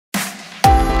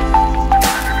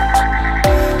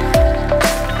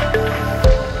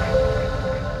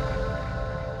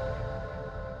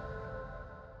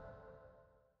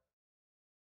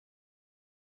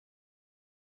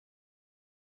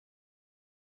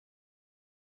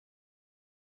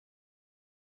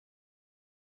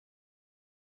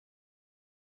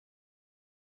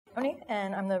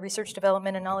And I'm the Research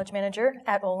Development and Knowledge Manager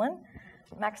at OLIN.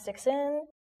 Max Dickson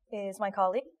is my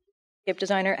colleague,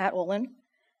 designer at OLIN.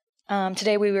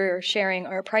 Today we were sharing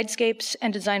our PrideScapes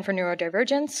and Design for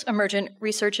Neurodivergence, Emergent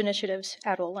Research Initiatives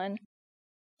at OLIN.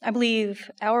 I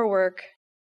believe our work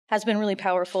has been really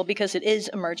powerful because it is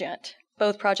emergent.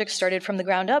 Both projects started from the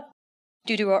ground up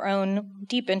due to our own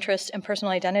deep interest and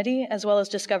personal identity, as well as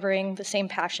discovering the same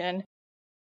passion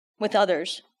with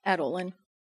others at OLIN.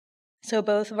 So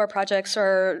both of our projects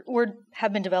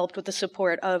have been developed with the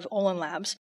support of OLIN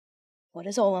Labs. What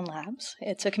is OLIN Labs?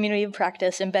 It's a community of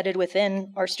practice embedded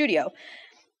within our studio,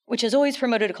 which has always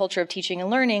promoted a culture of teaching and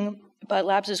learning, but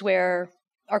Labs is where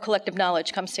our collective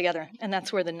knowledge comes together, and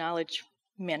that's where the knowledge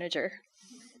manager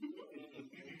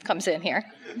comes in here.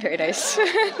 Very nice.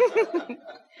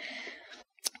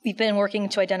 We've been working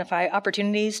to identify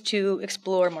opportunities to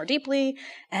explore more deeply,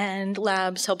 and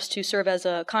Labs helps to serve as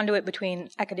a conduit between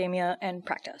academia and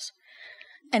practice.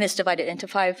 And it's divided into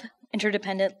 5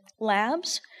 interdependent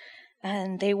labs,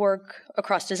 and they work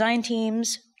across design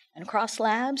teams and across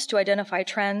labs to identify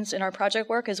trends in our project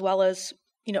work, as well as,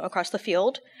 across the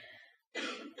field,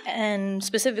 and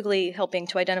specifically helping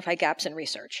to identify gaps in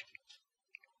research.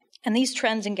 And these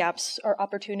trends and gaps are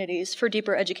opportunities for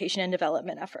deeper education and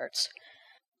development efforts.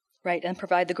 Right, and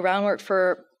provide the groundwork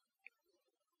for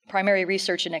primary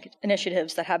research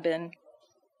initiatives that have been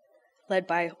led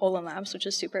by OLIN Labs, which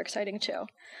is super exciting too.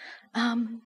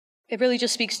 It really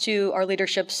just speaks to our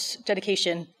leadership's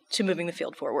dedication to moving the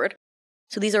field forward.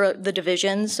 So these are the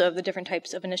divisions of the different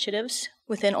types of initiatives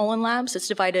within OLIN Labs. It's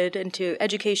divided into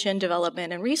education,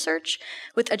 development, and research,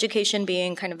 with education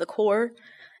being kind of the core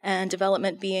and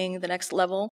development being the next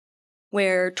level,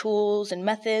 where tools and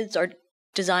methods are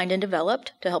designed and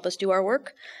developed to help us do our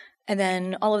work. And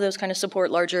then all of those kind of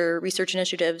support larger research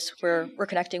initiatives where we're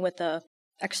connecting with the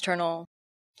external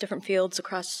different fields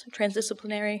across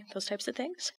transdisciplinary, those types of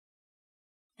things.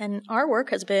 And our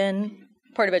work has been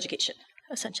part of education,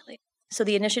 essentially. So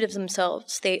the initiatives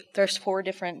themselves, there's 4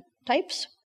 different types,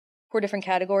 4 different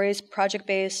categories: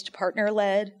 project-based,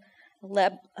 partner-led,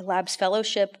 labs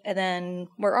fellowship, and then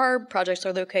where our projects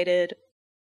are located,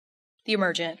 the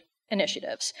emergent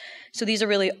initiatives. So these are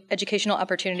really educational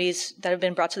opportunities that have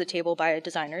been brought to the table by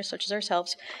designers such as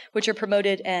ourselves, which are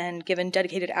promoted and given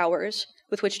dedicated hours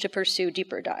with which to pursue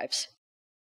deeper dives.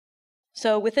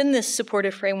 So within this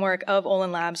supportive framework of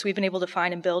OLIN Labs, we've been able to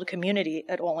find and build community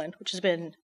at OLIN, which has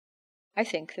been, I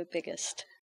think, the biggest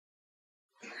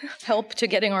help to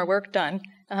getting our work done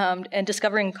and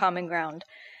discovering common ground.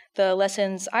 The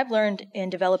lessons I've learned in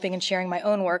developing and sharing my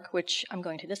own work, which I'm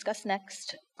going to discuss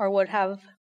next, are what have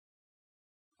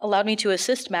allowed me to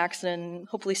assist Max and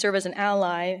hopefully serve as an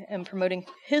ally in promoting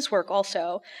his work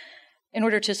also, in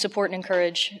order to support and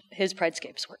encourage his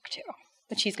PrideScapes work too,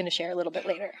 which he's going to share a little bit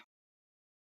later.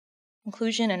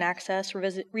 Inclusion and access,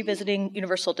 revisiting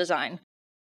universal design.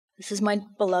 This is my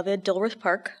beloved Dilworth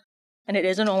Park, and it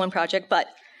is an OLIN project, but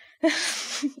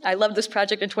I loved this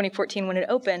project in 2014 when it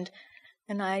opened,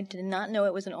 and I did not know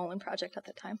it was an OLIN project at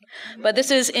the time. But this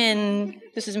is in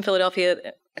Philadelphia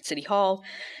at City Hall.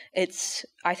 It's,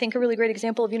 I think, a really great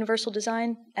example of universal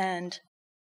design and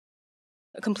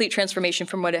a complete transformation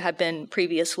from what it had been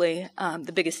previously.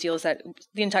 The biggest deal is that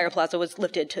the entire plaza was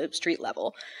lifted to street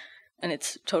level, and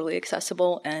it's totally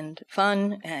accessible and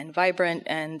fun and vibrant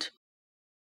and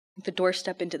the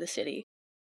doorstep into the city.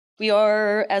 We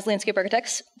are, as landscape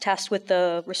architects, tasked with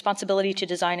the responsibility to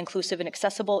design inclusive and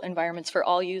accessible environments for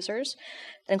all users.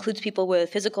 That includes people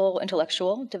with physical,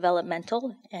 intellectual,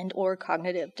 developmental, and/or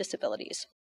cognitive disabilities.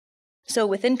 So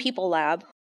within People Lab,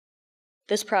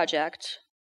 this project,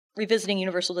 Revisiting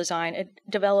Universal Design, it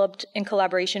developed in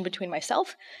collaboration between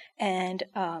myself and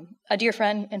a dear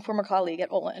friend and former colleague at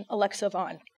OLIN, Alexa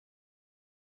Vaughn.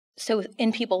 So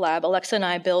in People Lab, Alexa and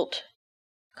I built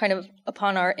kind of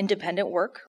upon our independent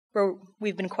work, where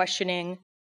we've been questioning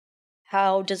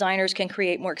how designers can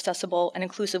create more accessible and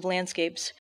inclusive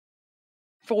landscapes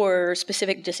for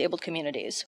specific disabled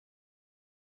communities.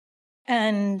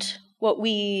 And what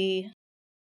we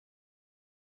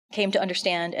came to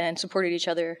understand and supported each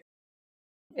other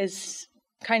is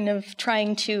kind of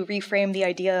trying to reframe the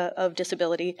idea of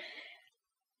disability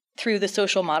through the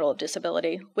social model of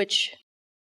disability, which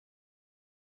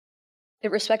it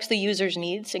respects the user's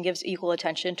needs and gives equal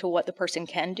attention to what the person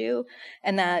can do,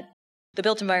 and that the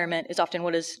built environment is often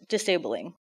what is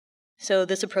disabling. So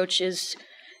this approach is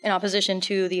in opposition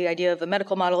to the idea of a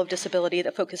medical model of disability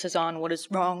that focuses on what is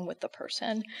wrong with the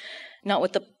person, not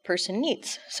what the person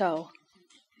needs. So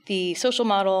the social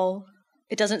model,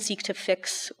 it doesn't seek to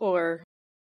fix or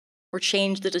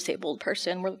change the disabled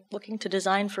person. We're looking to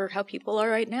design for how people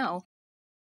are right now.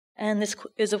 And this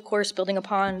is, of course, building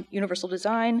upon universal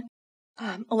design.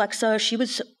 Alexa, she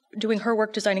was doing her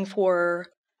work designing for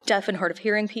deaf and hard of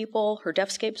hearing people, her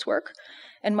DeafScapes work,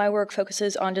 and my work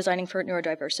focuses on designing for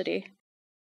neurodiversity.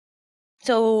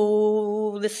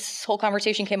 So this whole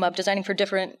conversation came up, designing for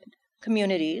different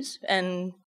communities,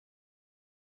 and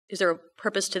is there a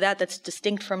purpose to that that's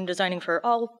distinct from designing for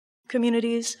all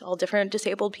communities, all different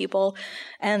disabled people?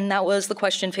 And that was the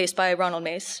question faced by Ronald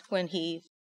Mace when he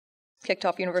kicked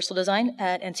off universal design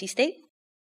at NC State.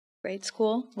 Great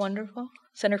school, wonderful,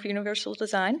 Center for Universal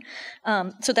Design.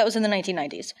 So that was in the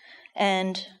 1990s.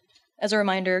 And as a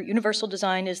reminder, universal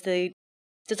design is the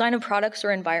design of products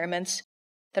or environments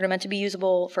that are meant to be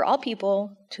usable for all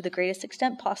people to the greatest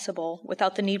extent possible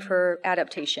without the need for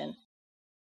adaptation.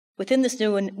 Within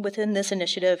this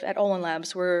initiative at OLIN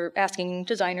Labs, we're asking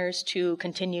designers to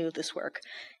continue this work,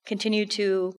 continue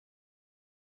to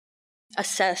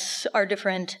assess our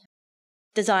different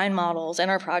design models and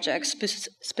our projects,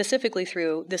 specifically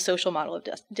through the social model of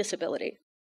disability.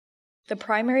 The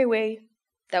primary way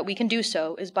that we can do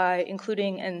so is by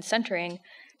including and centering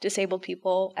disabled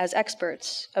people as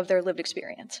experts of their lived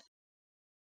experience,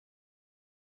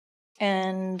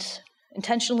 and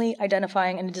intentionally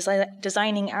identifying and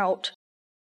designing out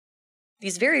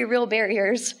these very real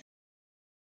barriers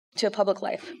to public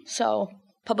life. So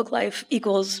public life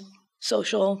equals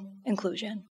social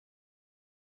inclusion.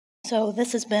 So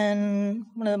this has been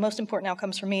one of the most important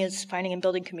outcomes for me, is finding and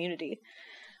building community.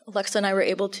 Alexa and I were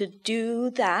able to do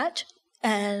that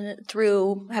and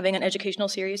through having an educational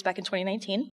series back in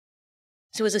 2019.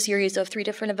 So it was a series of 3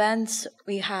 different events.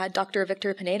 We had Dr.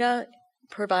 Victor Pineda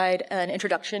provide an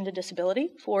introduction to disability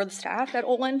for the staff at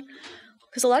OLIN,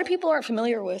 because a lot of people aren't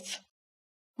familiar with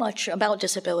much about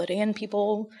disability, and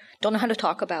people don't know how to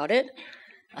talk about it.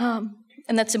 And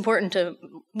that's important to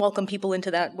welcome people into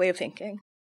that way of thinking.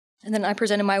 And then I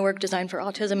presented my work, Design for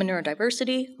Autism and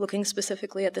Neurodiversity, looking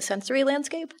specifically at the sensory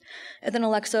landscape. And then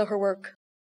Alexa, her work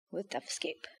with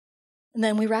DeafScape. And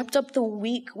then we wrapped up the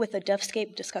week with a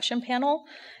DeafScape discussion panel.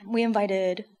 We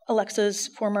invited Alexa's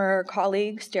former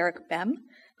colleagues, Derek Bem,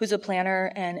 who's a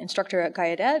planner and instructor at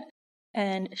Gallaudet,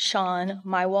 and Sean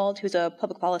Mywald, who's a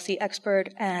public policy expert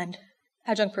and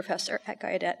adjunct professor at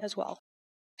Gallaudet as well.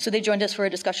 So they joined us for a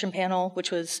discussion panel, which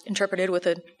was interpreted with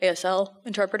an ASL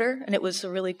interpreter, and it was a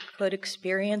really good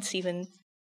experience, even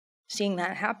seeing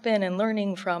that happen and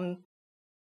learning from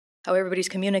how everybody's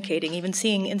communicating, even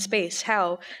seeing in space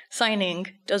how signing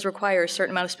does require a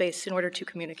certain amount of space in order to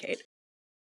communicate.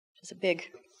 It's a big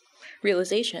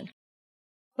realization.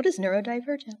 What is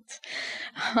neurodivergence?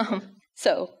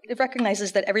 So it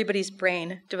recognizes that everybody's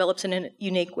brain develops in a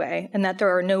unique way and that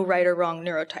there are no right or wrong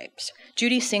neurotypes.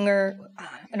 Judy Singer,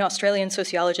 an Australian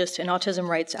sociologist and autism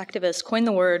rights activist, coined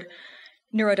the word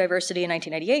neurodiversity in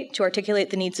 1998 to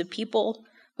articulate the needs of people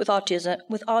with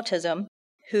autism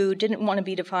who didn't want to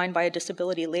be defined by a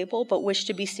disability label but wished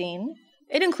to be seen.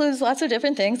 It includes lots of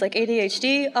different things like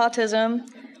ADHD, autism,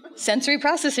 sensory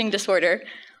processing disorder.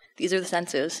 These are the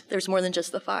senses. There's more than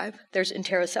just the 5. There's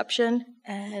interoception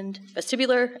and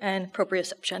vestibular and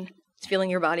proprioception. It's feeling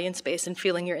your body in space and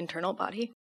feeling your internal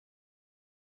body.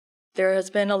 There has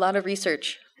been a lot of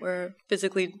research where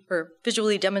physically or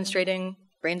visually demonstrating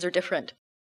brains are different,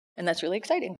 and that's really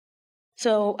exciting.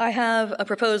 So I have a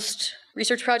proposed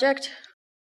research project.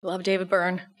 Love David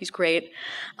Byrne. He's great.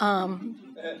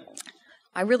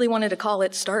 I really wanted to call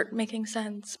it Start Making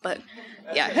Sense, but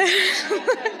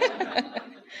yeah.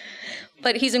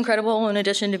 But he's incredible in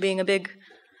addition to being a big,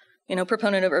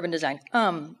 proponent of urban design.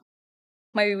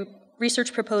 My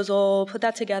research proposal, put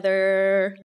that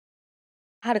together,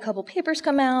 had a couple papers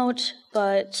come out,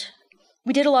 but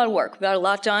we did a lot of work. We got a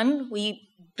lot done. We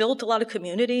built a lot of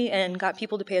community and got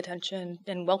people to pay attention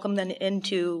and welcome them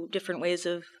into different ways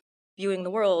of viewing the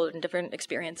world and different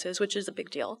experiences, which is a big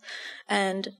deal.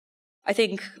 And I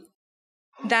think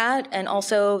that, and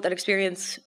also that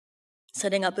experience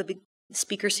setting up a big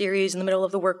speaker series in the middle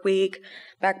of the work week,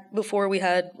 back before we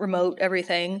had remote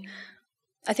everything,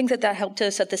 I think that helped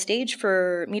to set the stage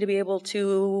for me to be able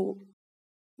to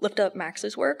lift up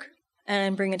Max's work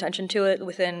and bring attention to it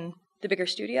within the bigger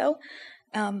studio.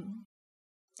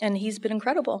 And he's been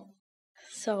incredible.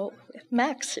 So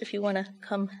Max, if you want to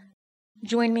come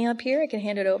join me up here, I can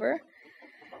hand it over.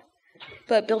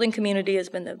 But building community has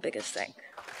been the biggest thing.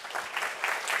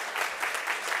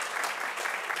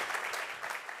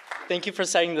 Thank you for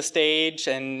setting the stage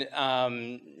and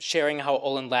sharing how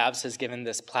OLIN Labs has given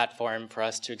this platform for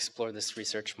us to explore this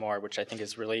research more, which I think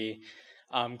is really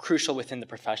crucial within the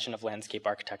profession of landscape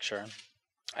architecture.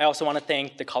 I also want to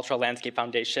thank the Cultural Landscape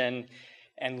Foundation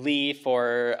and Lee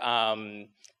for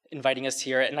inviting us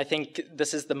here. And I think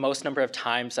this is the most number of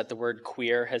times that the word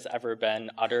queer has ever been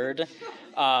uttered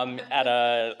at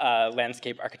a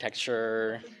landscape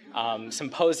architecture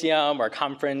symposium or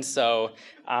conference. So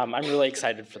I'm really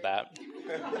excited for that.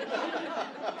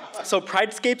 So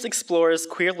PrideScapes explores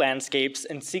queer landscapes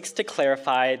and seeks to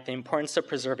clarify the importance of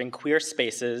preserving queer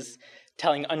spaces,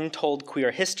 telling untold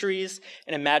queer histories,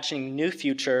 and imagining new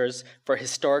futures for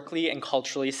historically and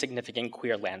culturally significant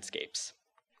queer landscapes.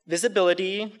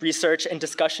 Visibility, research, and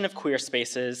discussion of queer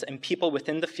spaces and people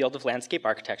within the field of landscape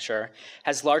architecture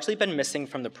has largely been missing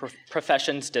from the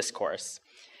profession's discourse.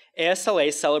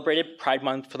 ASLA celebrated Pride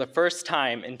Month for the first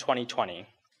time in 2020.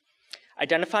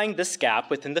 Identifying this gap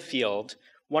within the field,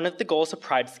 one of the goals of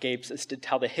PrideScapes is to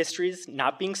tell the histories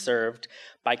not being served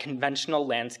by conventional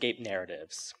landscape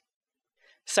narratives.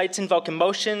 Sites invoke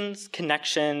emotions,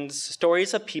 connections,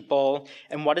 stories of people,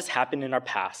 and what has happened in our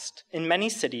past. In many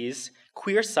cities,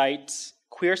 queer sites,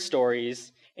 queer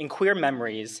stories, and queer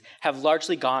memories have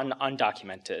largely gone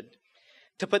undocumented.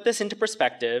 To put this into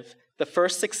perspective, the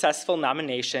first successful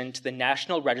nomination to the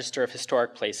National Register of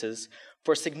Historic Places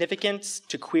for significance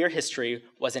to queer history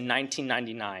was in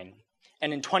 1999.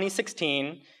 And in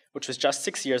 2016, which was just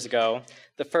 6 years ago,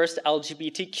 the first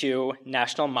LGBTQ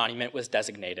national monument was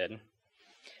designated.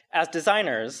 As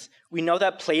designers, we know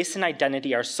that place and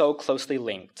identity are so closely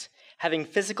linked. Having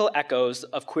physical echoes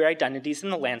of queer identities in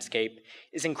the landscape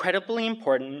is incredibly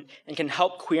important and can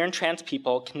help queer and trans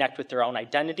people connect with their own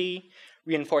identity,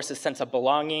 reinforce a sense of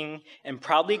belonging, and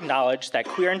proudly acknowledge that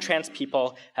queer and trans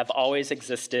people have always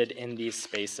existed in these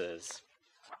spaces.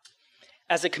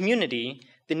 As a community,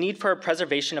 the need for a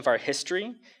preservation of our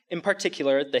history, in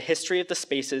particular, the history of the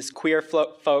spaces queer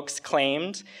folks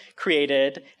claimed,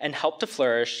 created, and helped to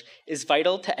flourish, is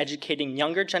vital to educating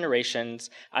younger generations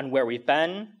on where we've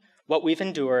been, what we've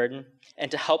endured,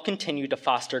 and to help continue to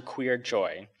foster queer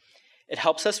joy. It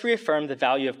helps us reaffirm the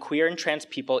value of queer and trans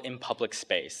people in public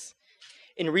space.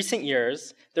 In recent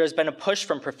years, there has been a push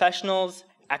from professionals,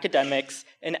 academics,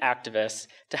 and activists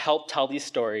to help tell these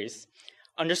stories,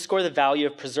 underscore the value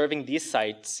of preserving these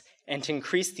sites, and to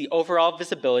increase the overall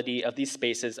visibility of these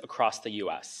spaces across the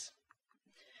US.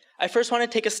 I first want to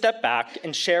take a step back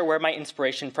and share where my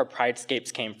inspiration for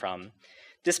PrideScapes came from.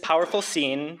 This powerful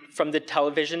scene from the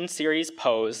television series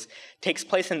Pose takes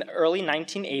place in the early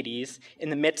 1980s in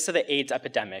the midst of the AIDS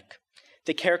epidemic.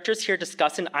 The characters here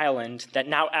discuss an island that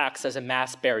now acts as a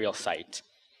mass burial site.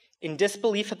 In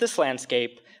disbelief of this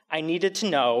landscape, I needed to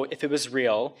know if it was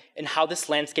real and how this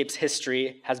landscape's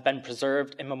history has been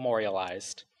preserved and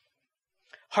memorialized.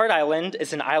 Hart Island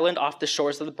is an island off the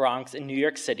shores of the Bronx in New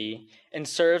York City and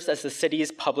serves as the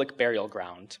city's public burial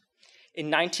ground. In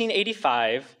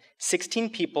 1985, 16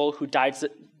 people who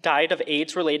died of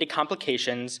AIDS-related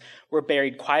complications were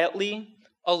buried quietly,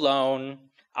 alone,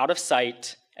 out of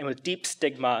sight, and with deep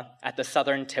stigma at the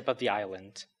southern tip of the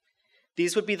island.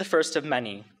 These would be the first of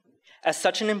many. As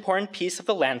such an important piece of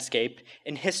the landscape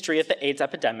and history of the AIDS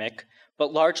epidemic,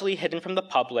 but largely hidden from the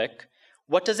public,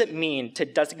 what does it mean to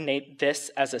designate this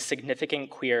as a significant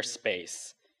queer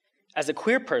space? As a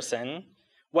queer person,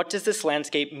 what does this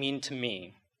landscape mean to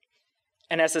me?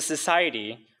 And as a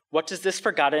society, what does this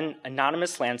forgotten,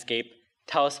 anonymous landscape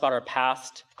tell us about our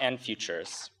past and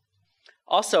futures?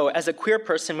 Also, as a queer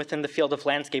person within the field of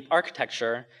landscape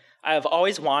architecture, I have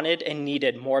always wanted and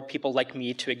needed more people like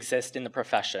me to exist in the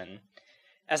profession.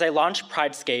 As I launched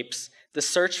PrideScapes, the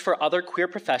search for other queer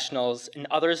professionals and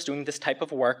others doing this type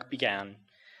of work began.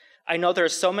 I know there are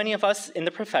so many of us in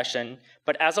the profession,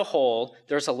 but as a whole,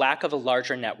 there's a lack of a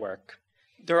larger network.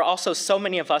 There are also so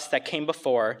many of us that came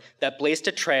before that blazed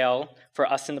a trail for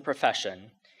us in the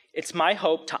profession. It's my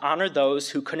hope to honor those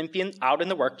who couldn't be out in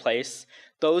the workplace,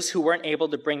 those who weren't able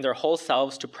to bring their whole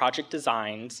selves to project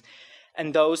designs,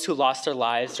 and those who lost their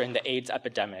lives during the AIDS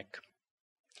epidemic.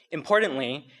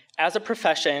 Importantly, as a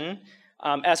profession,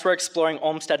 as we're exploring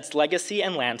Olmsted's legacy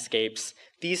and landscapes,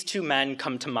 these two men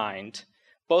come to mind,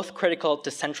 both critical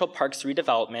to Central Park's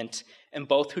redevelopment and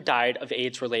both who died of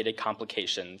AIDS-related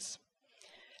complications.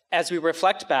 As we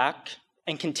reflect back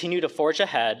and continue to forge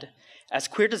ahead, as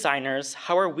queer designers,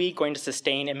 how are we going to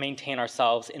sustain and maintain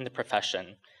ourselves in the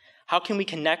profession? How can we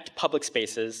connect public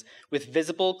spaces with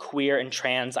visible queer and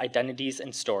trans identities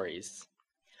and stories?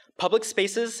 Public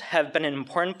spaces have been an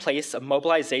important place of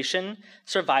mobilization,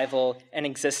 survival, and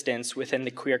existence within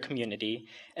the queer community,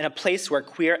 and a place where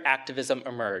queer activism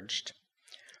emerged.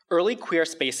 Early queer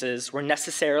spaces were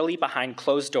necessarily behind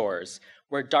closed doors,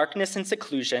 where darkness and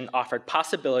seclusion offered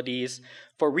possibilities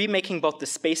for remaking both the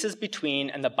spaces between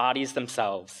and the bodies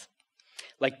themselves,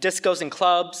 like discos and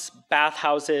clubs,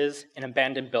 bathhouses, and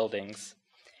abandoned buildings.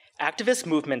 Activist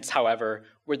movements, however,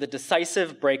 were the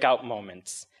decisive breakout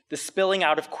moments, the spilling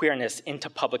out of queerness into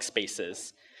public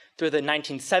spaces. Through the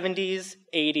 1970s,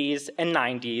 80s, and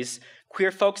 90s,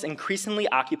 queer folks increasingly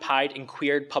occupied and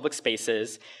queered public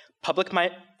spaces, public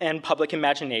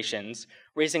imaginations,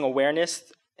 raising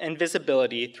awareness and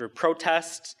visibility through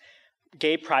protests,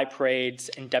 gay pride parades,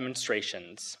 and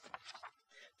demonstrations.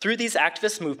 Through these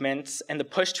activist movements and the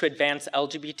push to advance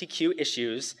LGBTQ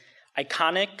issues,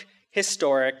 iconic,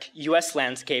 historic U.S.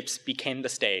 landscapes became the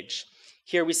stage.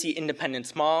 Here we see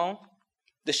Independence Mall,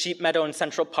 the Sheep Meadow in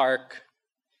Central Park,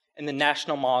 and the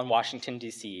National Mall in Washington,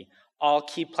 D.C., all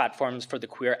key platforms for the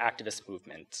queer activist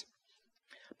movement.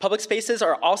 Public spaces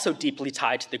are also deeply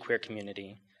tied to the queer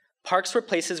community. Parks were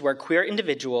places where queer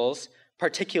individuals,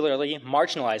 particularly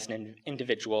marginalized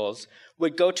individuals,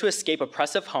 would go to escape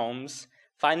oppressive homes,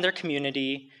 find their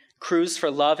community, cruise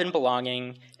for love and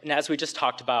belonging, and as we just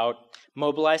talked about,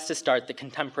 mobilize to start the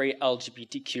contemporary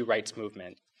LGBTQ rights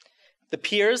movement. The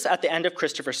piers at the end of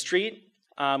Christopher Street,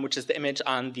 which is the image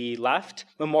on the left,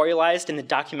 memorialized in the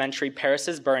documentary Paris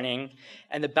is Burning,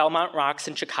 and the Belmont Rocks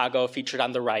in Chicago, featured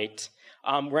on the right,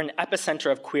 were an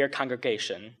epicenter of queer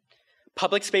congregation.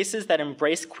 Public spaces that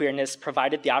embraced queerness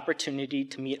provided the opportunity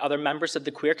to meet other members of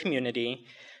the queer community,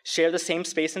 share the same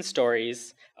space and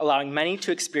stories, allowing many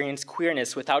to experience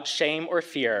queerness without shame or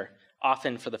fear,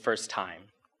 often for the first time.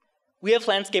 We as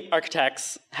landscape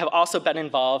architects have also been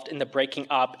involved in the breaking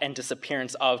up and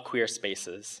disappearance of queer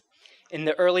spaces. In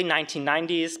the early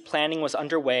 1990s, planning was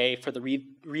underway for the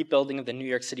rebuilding of the New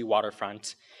York City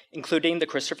waterfront, including the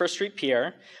Christopher Street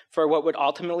Pier for what would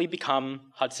ultimately become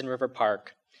Hudson River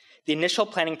Park. The initial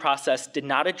planning process did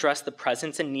not address the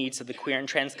presence and needs of the queer and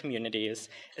trans communities,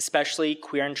 especially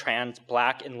queer and trans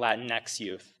Black and Latinx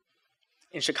youth.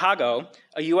 In Chicago,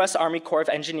 a U.S. Army Corps of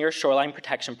Engineers shoreline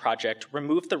protection project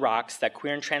removed the rocks that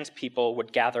queer and trans people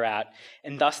would gather at,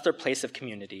 and thus their place of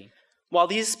community. While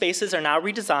these spaces are now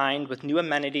redesigned with new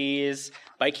amenities,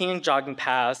 biking and jogging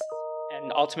paths,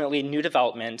 and ultimately new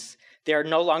developments, they are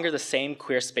no longer the same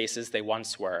queer spaces they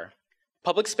once were.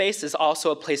 Public space is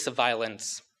also a place of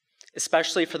violence,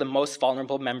 especially for the most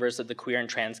vulnerable members of the queer and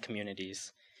trans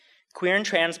communities. Queer and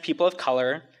trans people of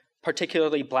color,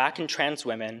 particularly Black and trans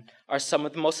women, are some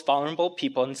of the most vulnerable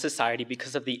people in society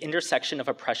because of the intersection of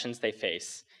oppressions they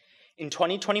face. In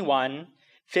 2021,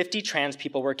 50 trans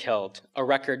people were killed, a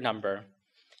record number.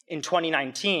 In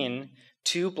 2019,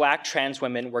 2 Black trans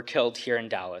women were killed here in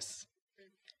Dallas.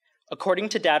 According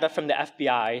to data from the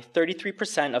FBI,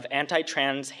 33% of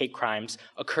anti-trans hate crimes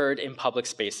occurred in public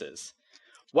spaces.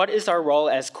 What is our role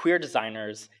as queer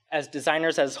designers as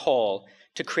a whole,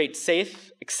 to create safe,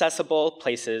 accessible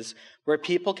places where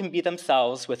people can be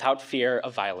themselves without fear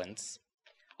of violence?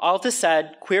 All of this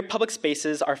said, queer public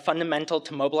spaces are fundamental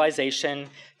to mobilization,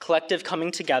 collective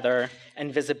coming together,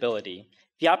 and visibility.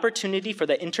 The opportunity for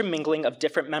the intermingling of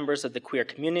different members of the queer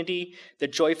community, the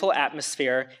joyful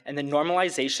atmosphere, and the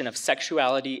normalization of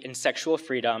sexuality and sexual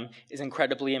freedom is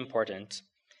incredibly important.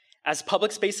 As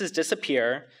public spaces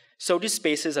disappear, so do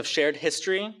spaces of shared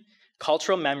history,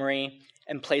 cultural memory,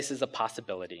 and places of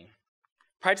possibility.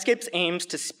 PrideScapes aims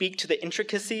to speak to the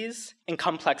intricacies and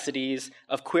complexities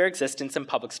of queer existence in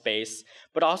public space,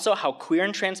 but also how queer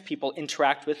and trans people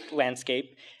interact with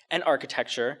landscape and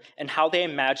architecture, and how they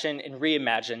imagine and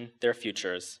reimagine their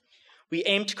futures. We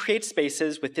aim to create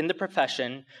spaces within the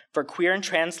profession for queer and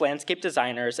trans landscape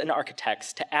designers and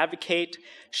architects to advocate,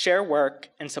 share work,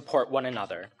 and support one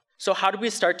another. So how do we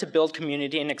start to build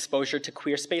community and exposure to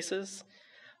queer spaces?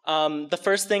 The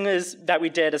first thing that we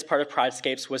did as part of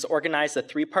PrideScapes was organize a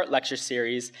 3-part lecture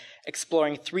series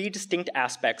exploring 3 distinct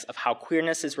aspects of how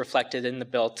queerness is reflected in the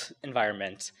built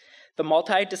environment. The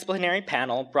multidisciplinary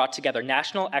panel brought together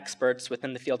national experts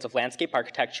within the fields of landscape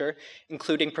architecture,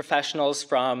 including professionals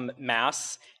from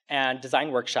Mass and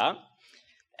Design Workshop,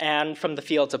 and from the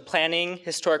fields of planning,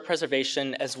 historic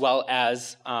preservation, as well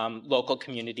as local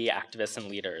community activists and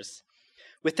leaders.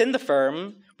 Within the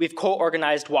firm, we've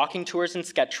co-organized walking tours and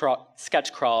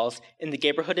sketch crawls in the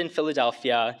neighborhood in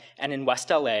Philadelphia and in West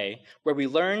LA, where we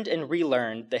learned and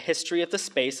relearned the history of the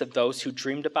space of those who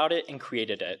dreamed about it and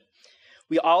created it.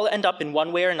 We all end up in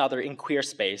one way or another in queer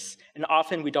space, and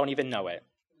often we don't even know it.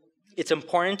 It's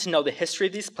important to know the history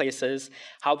of these places,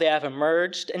 how they have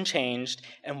emerged and changed,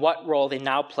 and what role they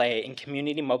now play in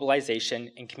community mobilization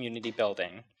and community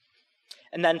building.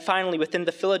 And then finally, within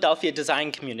the Philadelphia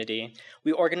design community,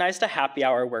 we organized a happy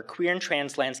hour where queer and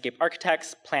trans landscape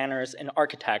architects, planners, and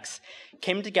architects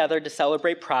came together to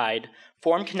celebrate Pride,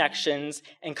 form connections,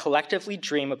 and collectively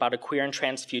dream about a queer and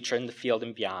trans future in the field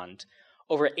and beyond.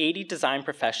 Over 80 design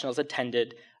professionals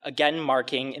attended, again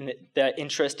marking the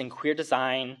interest in queer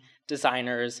design,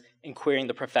 designers, and queering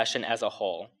the profession as a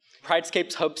whole.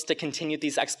 PrideScapes hopes to continue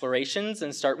these explorations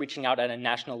and start reaching out at a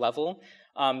national level.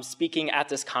 Speaking at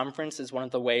this conference is one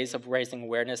of the ways of raising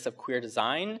awareness of queer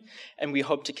design, and we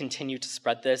hope to continue to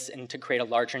spread this and to create a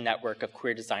larger network of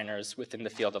queer designers within the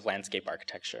field of landscape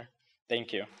architecture.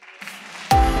 Thank you.